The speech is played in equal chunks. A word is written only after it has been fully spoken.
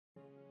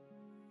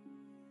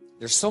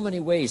There's so many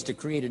ways to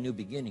create a new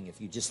beginning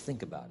if you just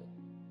think about it.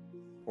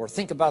 Or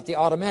think about the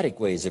automatic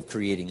ways of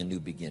creating a new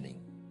beginning.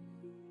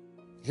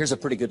 Here's a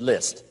pretty good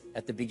list.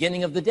 At the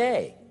beginning of the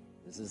day,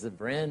 this is a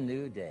brand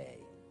new day.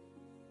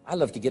 I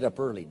love to get up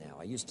early now.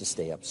 I used to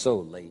stay up so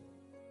late.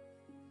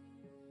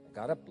 I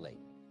got up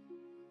late.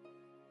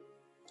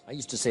 I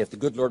used to say if the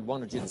good Lord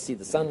wanted you to see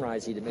the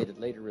sunrise, he'd have made it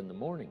later in the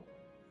morning.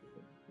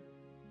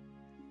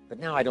 But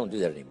now I don't do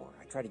that anymore.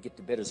 I try to get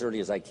to bed as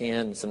early as I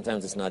can.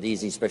 Sometimes it's not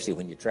easy, especially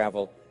when you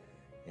travel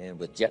and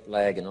with jet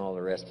lag and all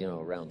the rest, you know,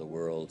 around the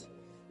world.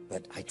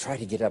 But I try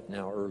to get up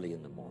now early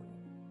in the morning.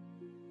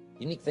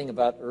 Unique thing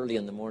about early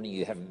in the morning,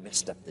 you haven't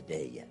messed up the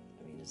day yet.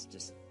 I mean, it's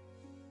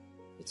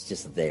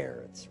just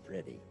there. It's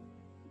ready,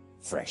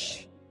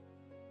 fresh.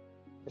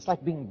 It's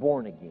like being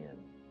born again.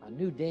 A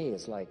new day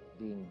is like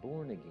being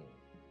born again.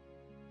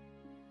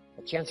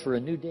 A chance for a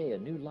new day, a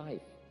new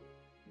life.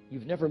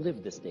 You've never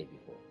lived this day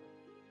before.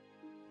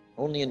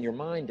 Only in your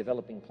mind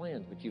developing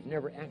plans, but you've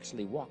never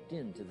actually walked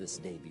into this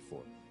day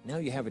before. Now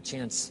you have a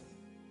chance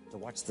to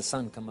watch the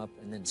sun come up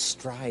and then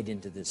stride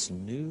into this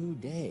new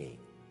day.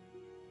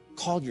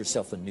 Call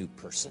yourself a new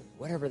person,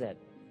 whatever that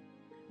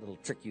little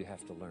trick you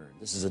have to learn.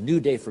 This is a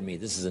new day for me.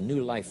 This is a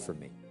new life for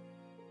me.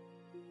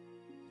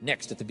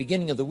 Next, at the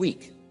beginning of the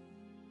week,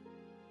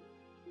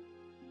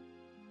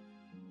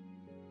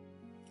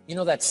 you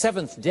know, that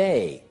seventh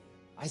day,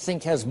 I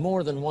think, has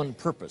more than one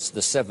purpose,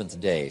 the seventh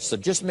day. So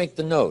just make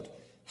the note,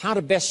 how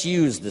to best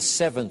use the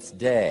seventh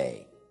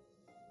day.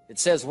 It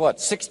says what?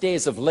 6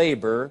 days of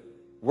labor,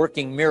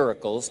 working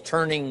miracles,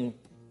 turning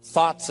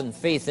thoughts and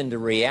faith into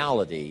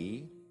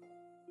reality.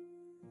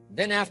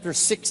 Then after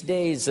 6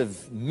 days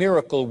of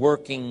miracle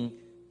working,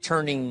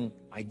 turning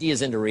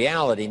ideas into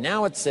reality,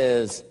 now it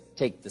says,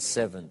 take the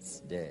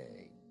seventh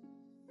day.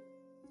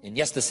 And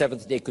yes, the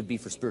seventh day could be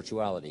for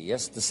spirituality.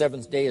 Yes, the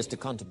seventh day is to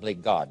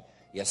contemplate God.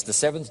 Yes, the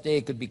seventh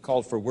day could be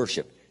called for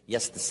worship.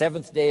 Yes, the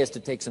seventh day is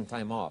to take some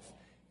time off.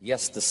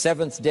 Yes, the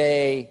seventh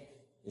day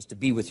is to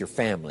be with your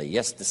family.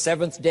 Yes, the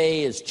seventh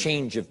day is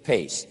change of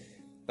pace.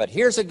 But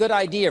here's a good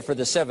idea for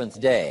the seventh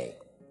day.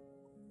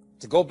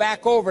 To go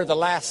back over the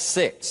last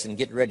 6 and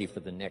get ready for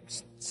the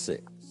next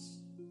 6.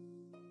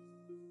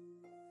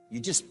 You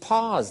just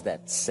pause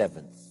that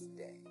seventh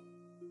day.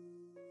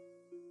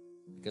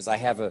 Because I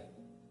have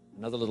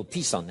another little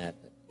piece on that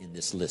in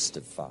this list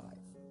of 5.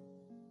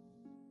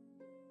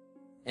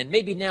 And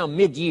maybe now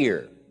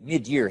mid-year,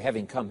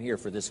 having come here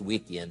for this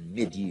weekend,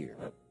 mid-year,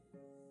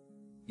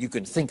 you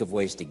can think of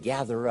ways to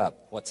gather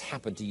up what's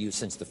happened to you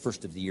since the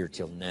first of the year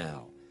till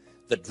now.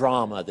 The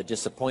drama, the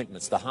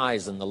disappointments, the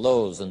highs and the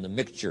lows and the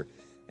mixture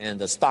and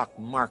the stock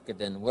market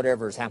and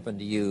whatever has happened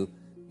to you,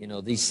 you know,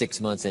 these 6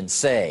 months, and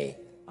say,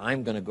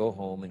 I'm going to go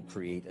home and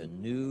create a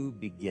new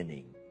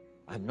beginning.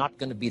 I'm not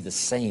going to be the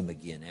same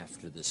again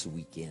after this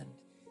weekend.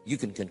 You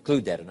can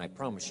conclude that, and I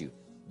promise you,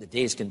 the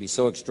days can be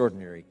so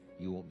extraordinary,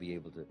 you won't be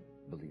able to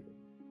believe it.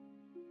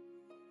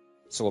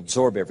 So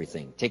absorb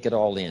everything. Take it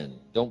all in.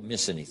 Don't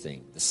miss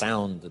anything. The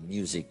sound, the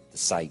music, the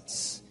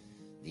sights,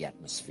 the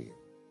atmosphere.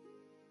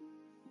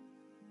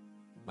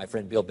 My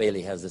friend Bill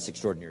Bailey has this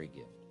extraordinary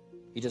gift.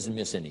 He doesn't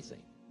miss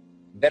anything.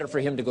 Better for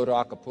him to go to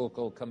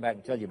Acapulco, come back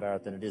and tell you about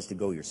it, than it is to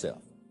go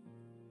yourself.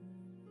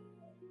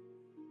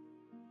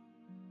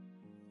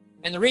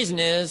 And the reason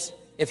is,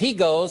 if he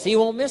goes, he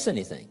won't miss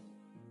anything.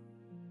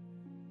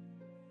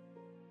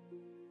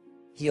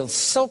 He'll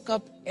soak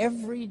up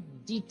every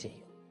detail.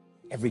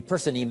 Every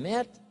person he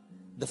met,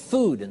 the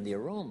food and the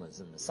aromas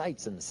and the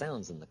sights and the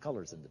sounds and the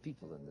colors and the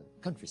people and the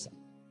countryside.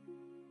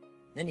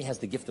 Then he has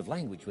the gift of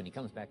language. When he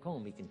comes back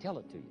home, he can tell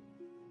it to you.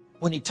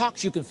 When he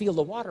talks, you can feel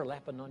the water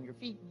lapping on your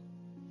feet.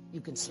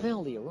 You can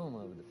smell the aroma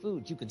of the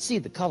food. You can see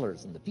the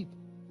colors and the people.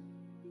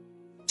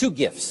 2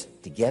 gifts: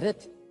 to get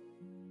it,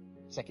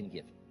 second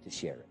gift, to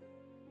share it.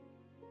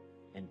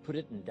 And put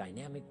it in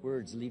dynamic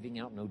words, leaving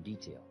out no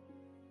detail.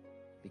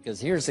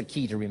 Because here's the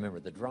key to remember: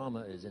 the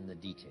drama is in the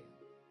detail.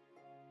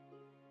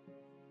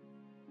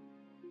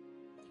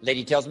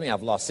 Lady tells me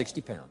I've lost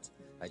 60 pounds.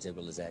 I said,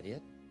 well, is that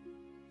it?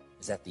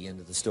 Is that the end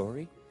of the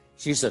story?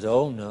 She said,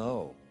 oh,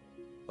 no.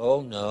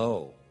 Oh,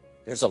 no.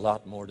 There's a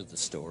lot more to the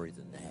story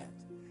than that.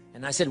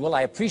 And I said, well,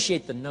 I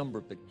appreciate the number,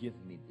 but give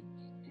me the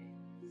details.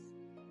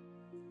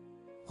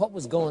 What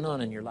was going on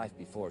in your life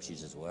before? She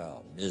says,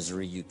 well,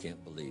 misery you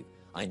can't believe.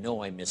 I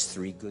know I missed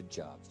 3 good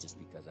jobs just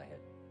because I had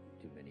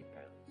too many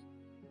pounds.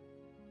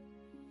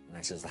 And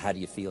I says, how do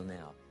you feel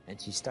now? And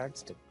she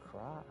starts to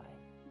cry.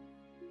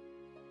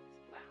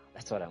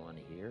 That's what I want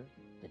to hear.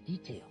 The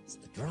details.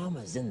 The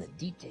drama is in the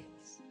details.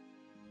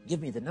 Give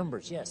me the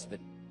numbers, yes, but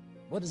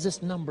what does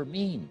this number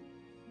mean?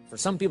 For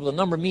some people, the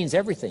number means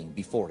everything,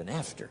 before and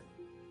after.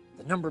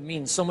 The number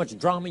means so much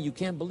drama you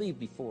can't believe,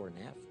 before and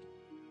after.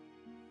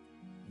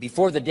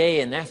 Before the day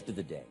and after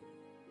the day.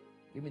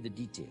 Give me the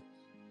details.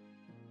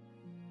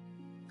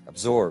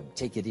 Absorb.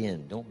 Take it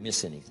in. Don't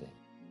miss anything.